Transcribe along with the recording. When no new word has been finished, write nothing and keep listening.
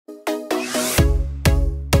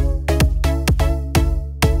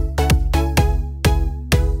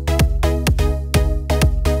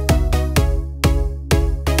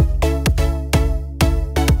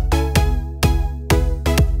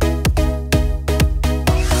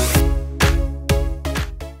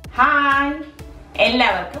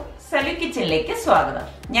എല്ലാവർക്കും സലു കിച്ചണിലേക്ക് സ്വാഗതം.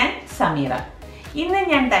 ഞാൻ സമീറ. ഇന്ന്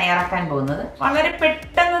ഞാൻ തയ്യാറാക്കാൻ പോകുന്നത് വളരെ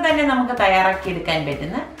പെട്ടെന്ന് തന്നെ നമുക്ക് തയ്യാറാക്കി എടുക്കാൻ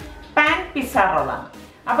പറ്റുന്ന പാൻ പിസ്സ റോളാണ്.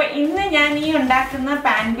 അപ്പൊ ഇന്ന് ഞാൻ ഈ ഉണ്ടാക്കുന്ന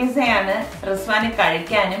പാൻ പിസ്സയാണ് റിസ്വാന്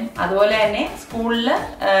കഴിക്കാനും അതുപോലെ തന്നെ സ്കൂളിൽ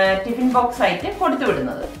ടിഫിൻ ബോക്സ് ആയിട്ട് കൊടുത്തു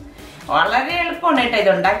വിടുന്നത്. വളരെ എളുപ്പമാണ് കേട്ടോ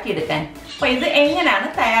ഇത് ഉണ്ടാക്കിയെടുക്കാൻ. അപ്പൊ ഇത് എങ്ങനെയാണ്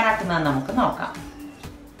തയ്യാറാക്കുന്നത് നമുക്ക് നോക്കാം.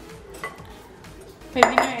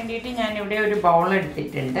 ഇതിന് വേണ്ടിയിട്ട് ഞാൻ ഇവിടെ ഒരു ബൗൾ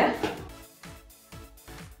എടുത്തിട്ടുണ്ട്.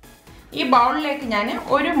 ഈ ബൗളിലേക്ക് ഞാൻ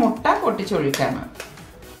ഒരു മുട്ട പൊട്ടിച്ചൊഴിക്കാണ്.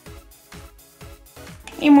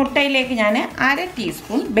 ഈ മുട്ടയിലേക്ക് ഞാൻ 1/2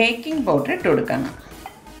 ടീസ്പൂൺ ബേക്കിംഗ് പൗഡർ ഇട്ട് കൊടുക്കണം.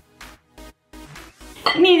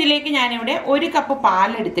 ഇനി ഇതിലേക്ക് ഞാനിവിടെ 1 കപ്പ്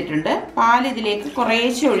പാൽ എടുത്തിട്ടുണ്ട്. പാൽ ഇതിലേക്ക്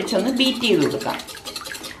കുറേശ്ശെ ഒഴിച്ചൊന്ന് ബീറ്റ് ചെയ്ത് കൊടുക്കാം.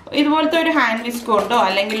 ഇതുപോലത്തെ ഒരു ഹാൻഡ് വിസ്ക് കൊണ്ടോ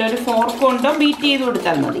അല്ലെങ്കിൽ ഒരു ഫോർക്ക് കൊണ്ടോ ബീറ്റ് ചെയ്ത്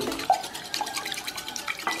കൊടുത്താൽ മതി.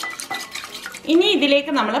 ഇനി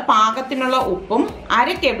ഇതിലേക്ക് നമ്മൾ പാകത്തിനുള്ള ഉപ്പും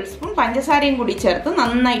 1/2 ടേബിൾ സ്പൂൺ പഞ്ചസാരയും കൂടി ചേർത്ത്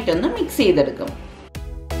നന്നായിട്ടൊന്ന് മിക്സ് ചെയ്തെടുക്കും.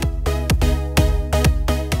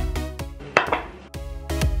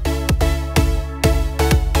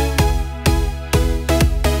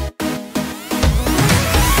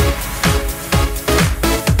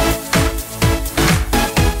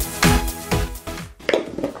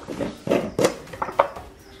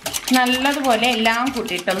 നല്ലതുപോലെ എല്ലാം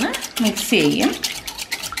കൂട്ടിയിട്ടൊന്ന് മിക്സ് ചെയ്യും.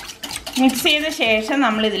 മിക്സ് ചെയ്ത ശേഷം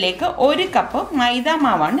നമ്മൾ ഇതിലേക്ക് 1 കപ്പ് മൈദ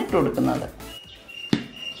മാവാണ് ഇട്ട് കൊടുക്കുന്നത്.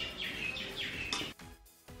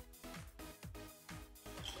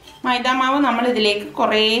 മൈദ മാവ് നമ്മൾ ഇതിലേക്ക്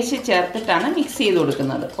കുറേശ്ശെ ചേർത്തിട്ടാണ് മിക്സ് ചെയ്ത്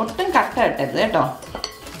കൊടുക്കുന്നത്. ഒട്ടും കട്ട ഇട്ടരുത് കേട്ടോ.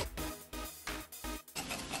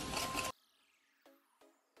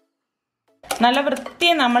 നല്ല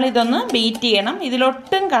വൃത്തിയെ നമ്മൾ ഇതൊന്ന് ബീറ്റ് ചെയ്യണം.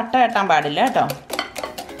 ഇതിലൊട്ടും കട്ട കെട്ടാൻ പാടില്ല കേട്ടോ.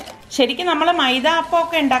 ശരിക്കും നമ്മൾ മൈദ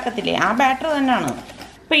അപ്പമൊക്കെ ഉണ്ടാക്കത്തില്ലേ, ആ ബാറ്റർ തന്നെയാണ്.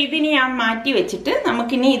 അപ്പോൾ ഇതിനി ഞാൻ മാറ്റി വെച്ചിട്ട്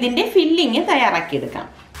നമുക്കിനി ഇതിൻ്റെ ഫില്ലിങ് തയ്യാറാക്കിയെടുക്കാം.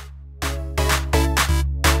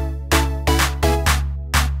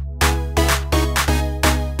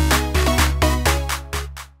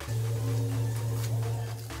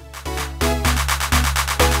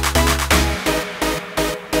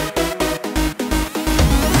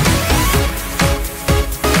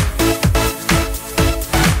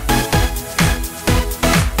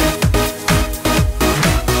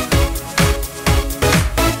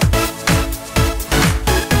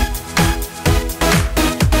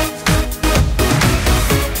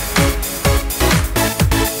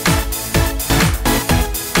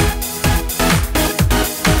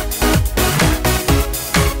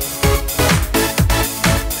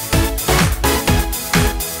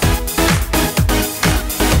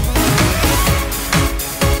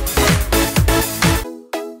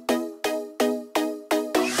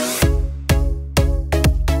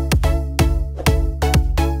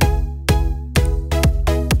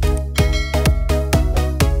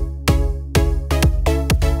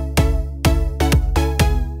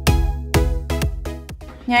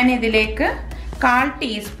 ഞാൻ ഇതിലേക്ക് 1/4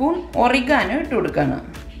 ടീസ്പൂൺ ഒറിഗാനോ ഇട്ട് കൊടുക്കണം.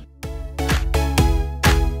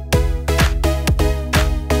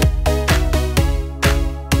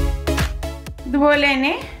 ഇതുപോലെ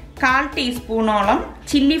തന്നെ 1/4 ടീസ്പൂണോളം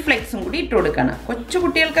ചില്ലി ഫ്ലേക്സും കൂടി ഇട്ട് കൊടുക്കണം. കൊച്ചു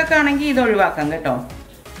കുട്ടികൾക്കൊക്കെ ആണെങ്കിൽ ഇത് ഒഴിവാക്കാം കേട്ടോ.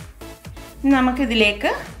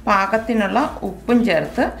 നമുക്കിതിലേക്ക് പാകത്തിനുള്ള ഉപ്പും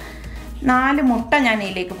ചേർത്ത് 4 മുട്ട ഞാൻ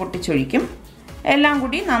ഇതിലേക്ക് പൊട്ടിച്ചൊഴിക്കും. എല്ലാം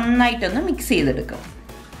കൂടി നന്നായിട്ടൊന്ന് മിക്സ് ചെയ്തെടുക്കും.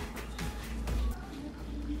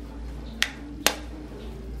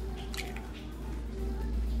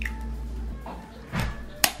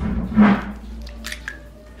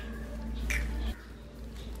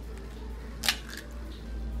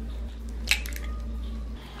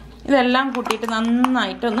 ഇതെല്ലാം കൂട്ടിയിട്ട്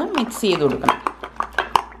നന്നായിട്ടൊന്ന് മിക്സ് ചെയ്ത് കൊടുക്കണം.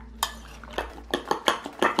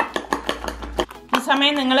 ഈ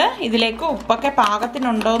സമയം നിങ്ങൾ ഇതിലേക്ക് ഉപ്പൊക്കെ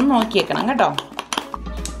പാകത്തിനുണ്ടോ എന്ന് നോക്കിയേക്കണം കേട്ടോ.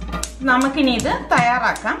 നമുക്കിനി ഇത്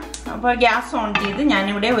തയ്യാറാക്കാം. അപ്പോൾ ഗ്യാസ് ഓൺ ചെയ്ത്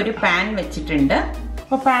ഞാനിവിടെ ഒരു പാൻ വെച്ചിട്ടുണ്ട്.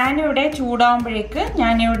 അപ്പോൾ പാൻ ഇവിടെ ചൂടാകുമ്പോഴേക്ക്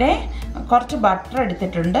ഞാനിവിടെ കുറച്ച് ബട്ടർ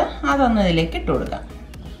എടുത്തിട്ടുണ്ട്. അതൊന്ന് ഇതിലേക്ക് ഇട്ട് കൊടുക്കാം.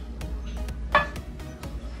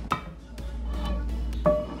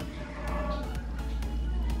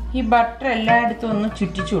 ഈ ബട്ടർ എല്ലായിടത്തും ഒന്ന്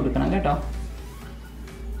ചുറ്റിച്ചു കൊടുക്കണം കേട്ടോ.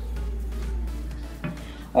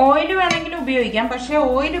 ഓയിൽ വേണമെങ്കിലും ഉപയോഗിക്കാം, പക്ഷെ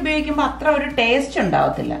ഓയിൽ ഉപയോഗിക്കുമ്പോൾ അത്ര ഒരു ടേസ്റ്റ്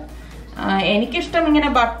ഉണ്ടാവത്തില്ല. എനിക്കിഷ്ടം ഇങ്ങനെ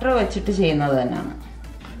ബട്ടർ വെച്ചിട്ട് ചെയ്യുന്നത് തന്നെയാണ്.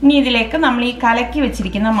 ഇനി ഇതിലേക്ക് നമ്മൾ ഈ കലക്കി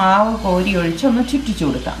വെച്ചിരിക്കുന്ന മാവ് കോരി ഒഴിച്ച് ഒന്ന് ചുറ്റിച്ചു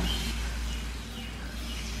കൊടുക്കാം.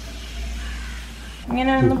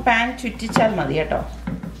 ഇങ്ങനെ ഒന്ന് പാൻ ചുറ്റിച്ചാൽ മതി കേട്ടോ.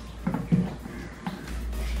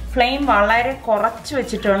 ഫ്ലെയിം വളരെ കുറച്ച്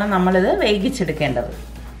വെച്ചിട്ട് വേണം നമ്മളിത് വേവിച്ചെടുക്കേണ്ടത്.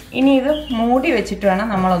 ഇനി ഇത് മൂടി വെച്ചിട്ട് വേണം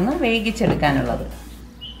നമ്മളൊന്ന് വേവിച്ചെടുക്കാനുള്ളത്.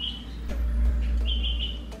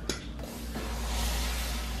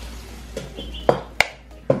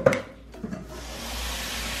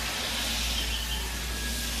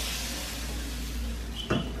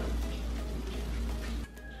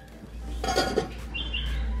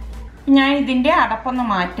 ഇതിന്റെ അടപ്പൊന്ന്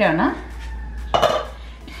മാറ്റാണ്.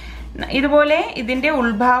 ഇതുപോലെ ഇതിന്റെ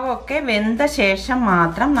ഉൾഭാഗമൊക്കെ വെന്ത ശേഷം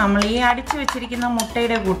മാത്രം നമ്മൾ ഈ അടിച്ചു വെച്ചിരിക്കുന്ന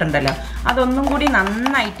മുട്ടയുടെ കൂട്ടുണ്ടല്ലോ അതൊന്നും കൂടി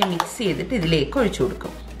നന്നായിട്ട് മിക്സ് ചെയ്തിട്ട് ഇതിലേക്ക് ഒഴിച്ചു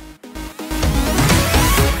കൊടുക്കും.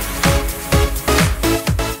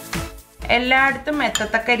 എല്ലായിടത്തും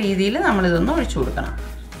എത്തത്തക്ക രീതിയിൽ നമ്മൾ ഇതൊന്ന് ഒഴിച്ചു കൊടുക്കണം.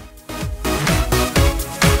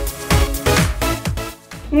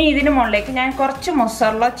 ഇനി ഇതിന് മുകളിലേക്ക് ഞാൻ കുറച്ച്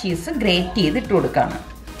മൊസറല്ല ചീസ് ഗ്രേറ്റ് ചെയ്ത് ഇട്ട് കൊടുക്കുകയാണ്.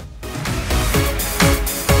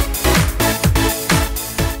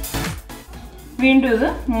 വീണ്ടും ഇത്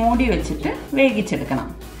മൂടി വെച്ചിട്ട് വേവിച്ചെടുക്കണം.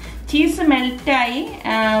 ചീസ് മെൽറ്റായി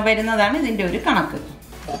വരുന്നതാണ് ഇതിൻ്റെ ഒരു കണക്ക്.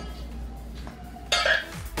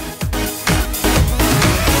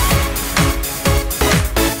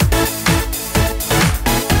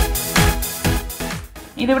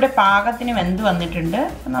 ഇതിവിടെ പാകത്തിന് വെന്ത് വന്നിട്ടുണ്ട്.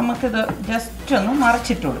 നമുക്കിത് ജസ്റ്റ് ഒന്ന്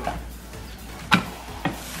മറിച്ചിട്ട് കൊടുക്കാം.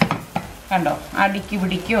 കണ്ടോ, അടുക്കി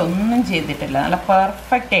പിടിക്കുകയോ ഒന്നും ചെയ്തിട്ടില്ല, നല്ല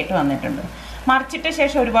പെർഫെക്റ്റ് ആയിട്ട് വന്നിട്ടുണ്ട്. മറിച്ചിട്ട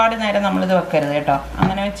ശേഷം ഒരുപാട് നേരം നമ്മളിത് വെക്കരുത് കേട്ടോ.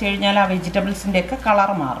 അങ്ങനെ വെച്ച് കഴിഞ്ഞാൽ ആ വെജിറ്റബിൾസിൻ്റെ ഒക്കെ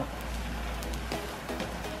കളർ മാറും.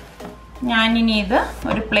 ഞാനിനി ഇത്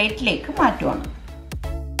ഒരു പ്ലേറ്റിലേക്ക് മാറ്റുവാണ്.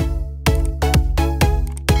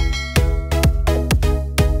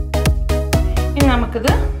 ഇനി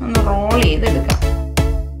നമുക്കിത് ഒന്ന് റോൾ ചെയ്തെടുക്കാം.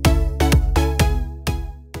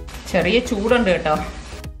 ചെറിയ ചൂടുണ്ട് കേട്ടോ.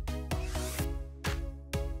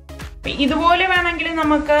 ഇതുപോലെ വേണമെങ്കിൽ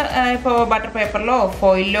നമുക്ക് ഇപ്പോൾ ബട്ടർ പേപ്പറിലോ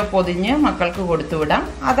ഫോയിലിലോ പൊതിഞ്ഞ് മക്കൾക്ക് കൊടുത്തു വിടാം.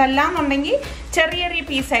 അതല്ലാന്നുണ്ടെങ്കിൽ ചെറിയ ചെറിയ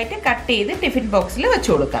പീസായിട്ട് കട്ട് ചെയ്ത് ടിഫിൻ ബോക്സിൽ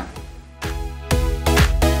വെച്ചു കൊടുക്കാം.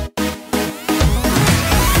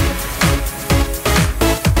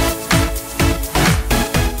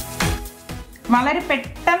 വളരെ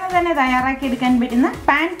പെട്ടെന്ന് തന്നെ തയ്യാറാക്കി എടുക്കാൻ പറ്റുന്ന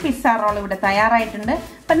പാൻ പിസ്സ റോൾ ഇവിടെ തയ്യാറായിട്ടുണ്ട്.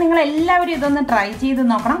 അപ്പം നിങ്ങൾ എല്ലാവരും ഇതൊന്ന് ട്രൈ ചെയ്ത്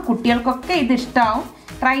നോക്കണം. കുട്ടികൾക്കൊക്കെ ഇത് ഇഷ്ടമാവും.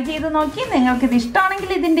 ട്രൈ ചെയ്ത് നോക്കി നിങ്ങൾക്ക് ഇത്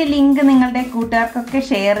ഇഷ്ടമാണെങ്കിൽ ഇതിൻ്റെ ലിങ്ക് നിങ്ങളുടെ കൂട്ടുകാർക്കൊക്കെ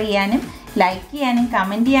ഷെയർ ചെയ്യാനും ലൈക്ക് ചെയ്യാനും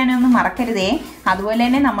കമൻറ്റ് ചെയ്യാനും ഒന്നും മറക്കരുതേ. അതുപോലെ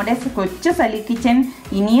തന്നെ നമ്മുടെ കൊച്ചു സലു കിച്ചൻ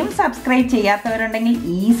ഇനിയും സബ്സ്ക്രൈബ് ചെയ്യാത്തവരുണ്ടെങ്കിൽ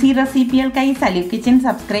ഈസി റെസിപ്പികൾക്കായി സലു കിച്ചൻ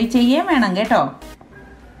സബ്സ്ക്രൈബ് ചെയ്യുകയും വേണം കേട്ടോ.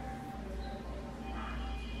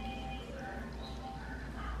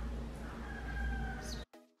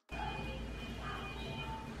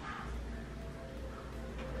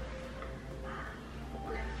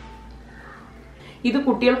 ഇത്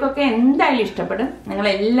കുട്ടികൾക്കൊക്കെ എന്തായാലും ഇഷ്ടപ്പെടും. നിങ്ങൾ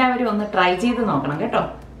എല്ലാവരും ഒന്ന് ട്രൈ ചെയ്ത് നോക്കണം കേട്ടോ.